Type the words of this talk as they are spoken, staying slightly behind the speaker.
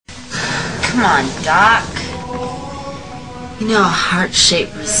Come on, Doc. You know a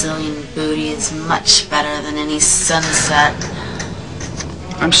heart-shaped Brazilian booty is much better than any sunset.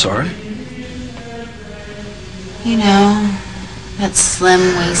 I'm sorry. You know, that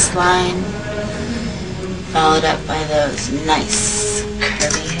slim waistline, followed up by those nice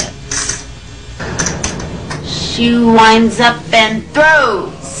curvy hips. Shoe winds up and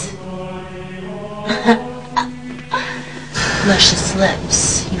throws. Luscious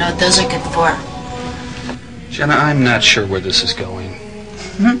lips. You know what those are good for. Jenna, I'm not sure where this is going.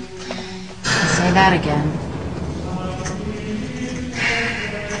 Say that again.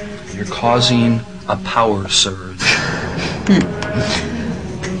 You're causing a power surge.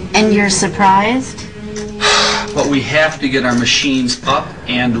 And you're surprised? But we have to get our machines up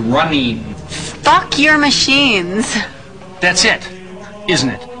and running. Fuck your machines. That's it, isn't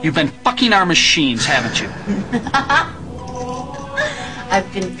it? You've been fucking our machines, haven't you? I've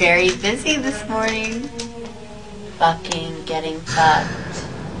been very busy this morning. Fucking getting fucked.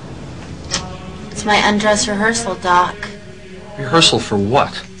 It's my undress rehearsal, Doc. Rehearsal for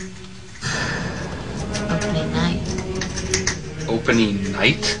what? Opening night. Opening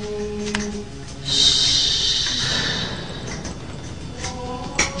night? Shh.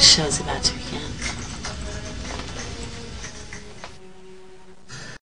 Show's about to